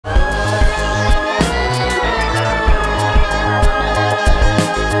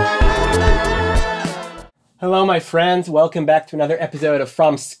Hello, my friends. Welcome back to another episode of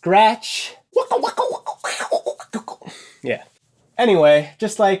From Scratch. Yeah. Anyway,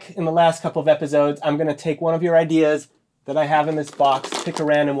 just like in the last couple of episodes, I'm going to take one of your ideas that I have in this box, pick a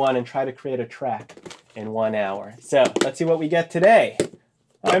random one, and try to create a track in 1 hour. So, let's see what we get today.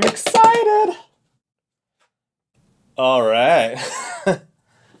 I'm excited! Alright.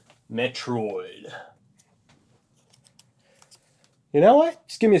 Metroid. You know what?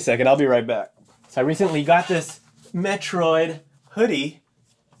 Just give me a second, I'll be right back. So I recently got this Metroid hoodie,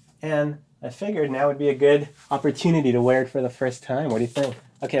 and I figured now would be a good opportunity to wear it for the first time. What do you think?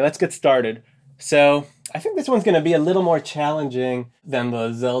 Okay, let's get started. So, I think this one's going to be a little more challenging than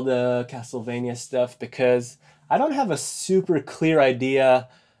the Zelda, Castlevania stuff because I don't have a super clear idea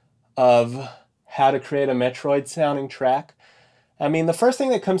of how to create a Metroid sounding track. I mean, the first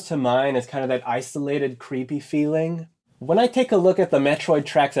thing that comes to mind is kind of that isolated, creepy feeling. When I take a look at the Metroid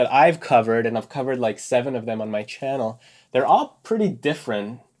tracks that I've covered, and I've covered like 7 of them on my channel, they're all pretty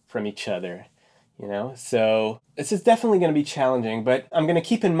different from each other, you know? So this is definitely going to be challenging, but I'm going to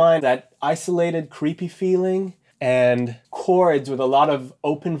keep in mind that isolated, creepy feeling and chords with a lot of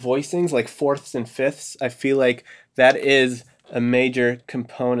open voicings, like fourths and fifths. I feel like that is a major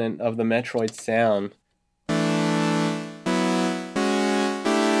component of the Metroid sound.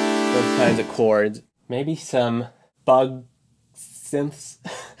 Those kinds of chords. Maybe some bug synths,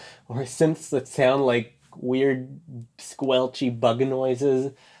 or synths that sound like weird squelchy bug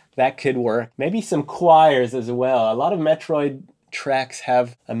noises. That could work. Maybe some choirs as well. A lot of Metroid tracks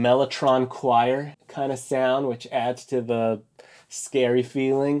have a mellotron choir kind of sound, which adds to the scary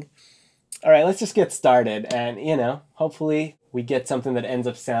feeling. Alright, let's just get started, and you know, hopefully we get something that ends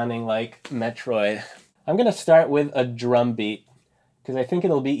up sounding like Metroid. I'm gonna start with a drum beat, because I think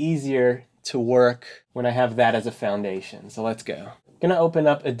it'll be easier to work when I have that as a foundation. So let's go. I'm gonna open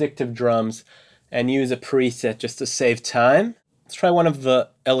up Addictive drums and use a preset just to save time. Let's try one of the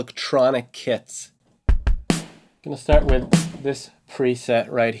electronic kits. I'm gonna start with this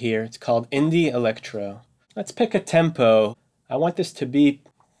preset right here. It's called Indie Electro. Let's pick a tempo. I want this to be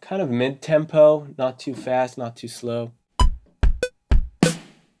kind of mid-tempo, not too fast, not too slow.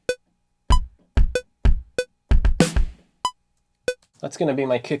 That's going to be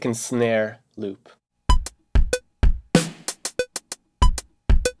my kick and snare loop.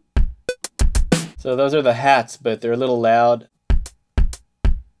 So those are the hats, but they're a little loud.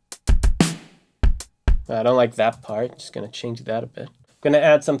 I don't like that part. Just going to change that a bit. I'm going to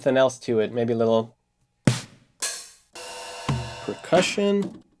add something else to it, maybe a little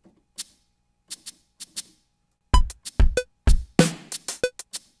percussion.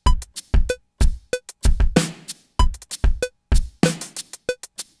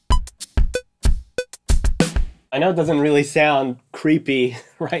 I know it doesn't really sound creepy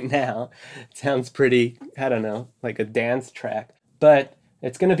right now. It sounds pretty, I don't know, like a dance track. But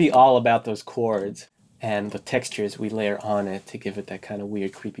it's going to be all about those chords and the textures we layer on it to give it that kind of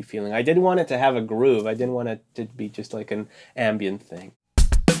weird, creepy feeling. I didn't want it to have a groove. I didn't want it to be just like an ambient thing.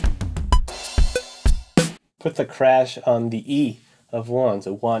 Put the crash on the E of 1,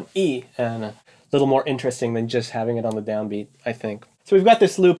 so 1 E, and a little more interesting than just having it on the downbeat, I think. So we've got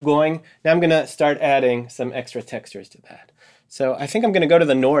this loop going. Now I'm going to start adding some extra textures to that. So I think I'm going to go to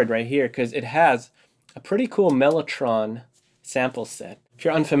the Nord right here because it has a pretty cool mellotron sample set. If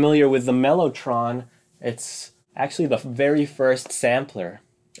you're unfamiliar with the mellotron, it's actually the very first sampler,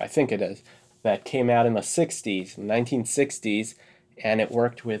 I think it is, that came out in the 60s, 1960s, and it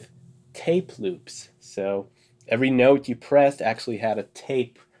worked with tape loops. So every note you pressed actually had a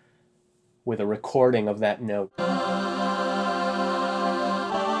tape with a recording of that note.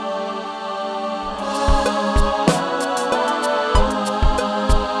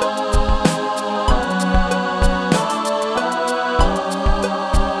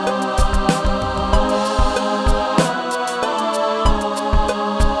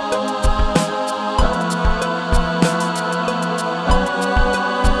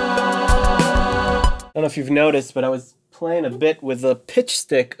 I don't know if you've noticed, but I was playing a bit with the pitch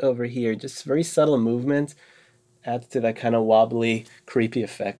stick over here. Just very subtle movement. Adds to that kind of wobbly, creepy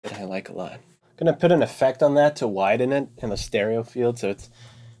effect that I like a lot. I'm going to put an effect on that to widen it in the stereo field so it's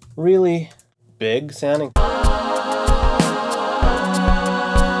really big sounding. Put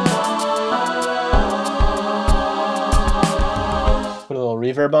a little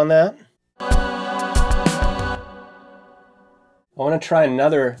reverb on that. I want to try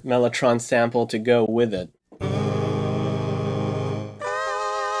another mellotron sample to go with it.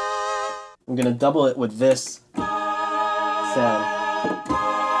 I'm going to double it with this sound.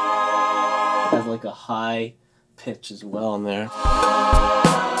 It has like a high pitch as well in there.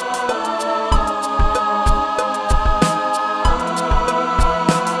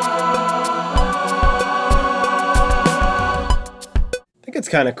 it's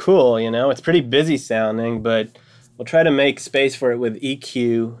kind of cool, you know? It's pretty busy sounding, but we'll try to make space for it with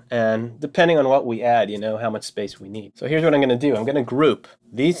EQ, and depending on what we add, you know, how much space we need. So here's what I'm going to do. I'm going to group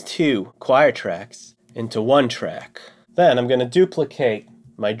these two choir tracks into one track. Then I'm going to duplicate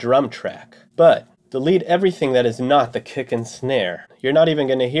my drum track, but delete everything that is not the kick and snare. You're not even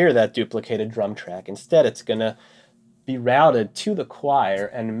going to hear that duplicated drum track. Instead, it's going to be routed to the choir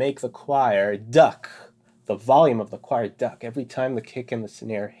and make the choir duck, the volume of the choir duck every time the kick and the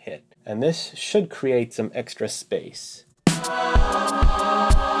snare hit. And this should create some extra space.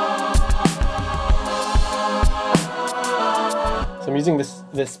 So I'm using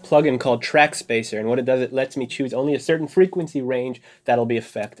this plugin called Track Spacer, and what it does, it lets me choose only a certain frequency range that'll be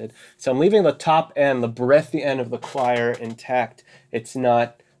affected. So I'm leaving the top end, the breathy end of the choir intact. It's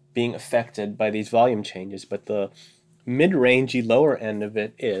not being affected by these volume changes, but the mid-rangey lower end of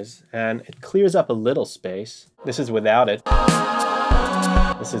it is, and it clears up a little space. This is without it.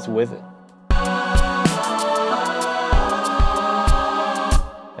 This is with it.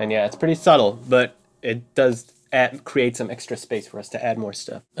 And yeah, it's pretty subtle, but it does create some extra space for us to add more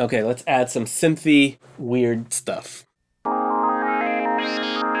stuff. Okay, let's add some synthy weird stuff.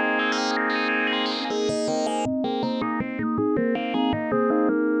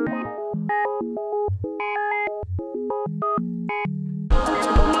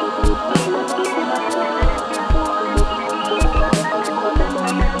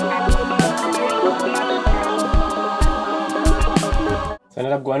 So I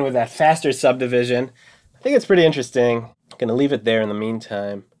ended up going with that faster subdivision. I think it's pretty interesting. I'm going to leave it there in the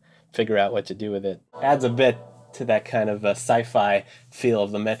meantime, figure out what to do with it. Adds a bit to that kind of sci-fi feel of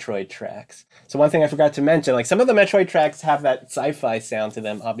the Metroid tracks. So one thing I forgot to mention, like some of the Metroid tracks have that sci-fi sound to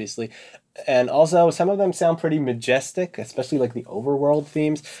them, obviously, and also some of them sound pretty majestic, especially like the overworld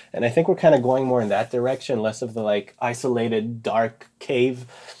themes, and I think we're kind of going more in that direction, less of the like isolated dark cave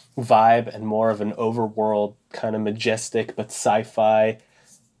vibe and more of an overworld kind of majestic but sci-fi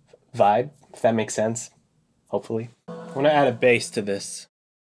vibe, if that makes sense. Hopefully. I want to add a bass to this.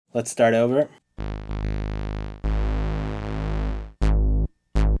 Let's start over. I've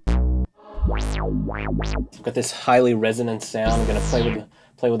got this highly resonant sound. I'm going to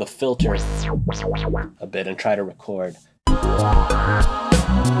play with a filter a bit and try to record.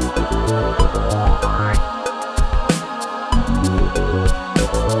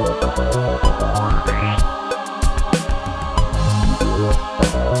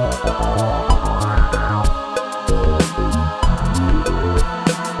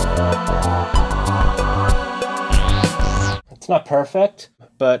 It's not perfect,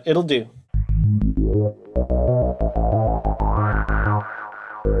 but it'll do.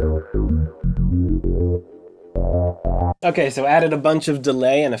 Okay, so added a bunch of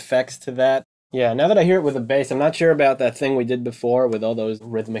delay and effects to that. Yeah, now that I hear it with a bass, I'm not sure about that thing we did before with all those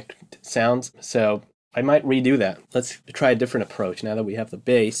rhythmic sounds, so I might redo that. Let's try a different approach now that we have the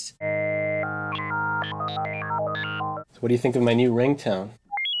bass. So what do you think of my new ringtone?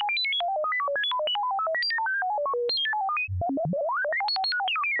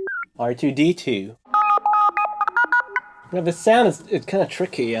 R2-D2. Now the sound is kind of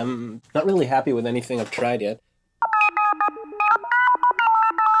tricky. I'm not really happy with anything I've tried yet.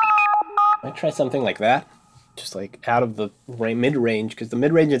 Might try something like that. Just like out of the mid-range, because the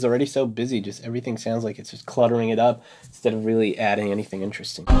mid-range is already so busy, just everything sounds like it's just cluttering it up instead of really adding anything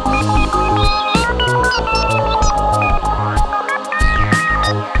interesting.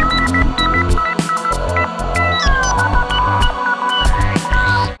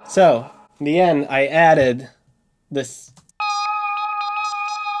 So, in the end, I added this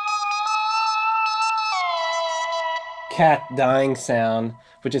cat dying sound,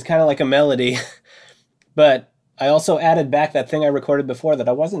 which is kind of like a melody, but I also added back that thing I recorded before that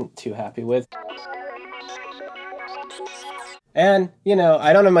I wasn't too happy with. And, you know,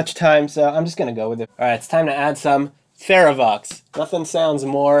 I don't have much time, so I'm just gonna go with it. Alright, it's time to add some Therevox. Nothing sounds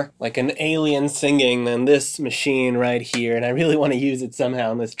more like an alien singing than this machine right here, and I really want to use it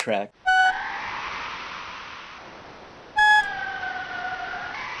somehow in this track.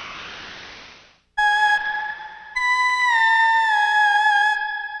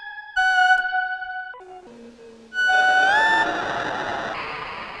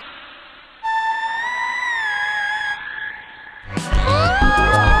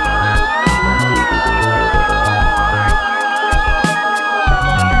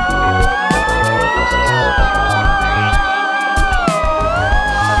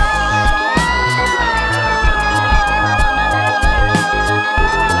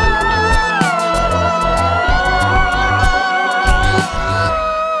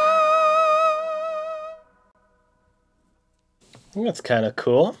 That's kind of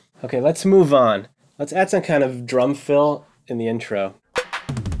cool. Okay, let's move on. Let's add some kind of drum fill in the intro.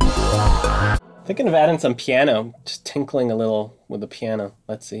 Thinking of adding some piano, just tinkling a little with the piano.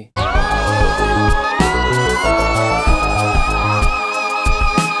 Let's see.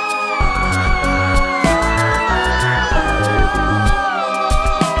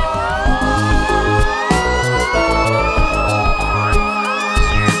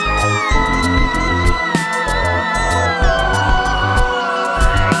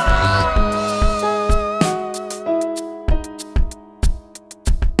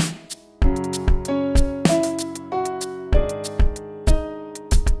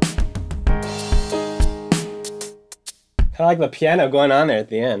 I like the piano going on there at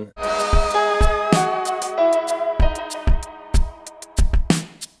the end.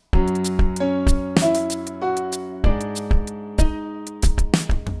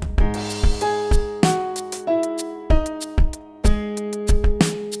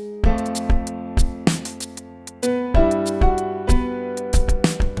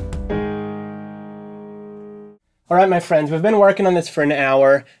 Alright my friends, we've been working on this for an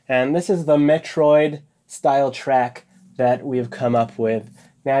hour, and this is the Metroid style track that we have come up with.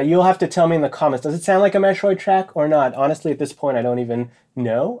 Now you'll have to tell me in the comments, does it sound like a Metroid track or not? Honestly, at this point I don't even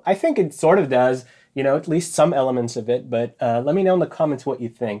know. I think it sort of does, you know, at least some elements of it, but let me know in the comments what you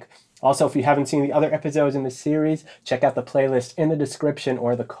think. Also, if you haven't seen the other episodes in this series, check out the playlist in the description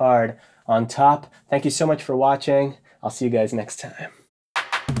or the card on top. Thank you so much for watching. I'll see you guys next time.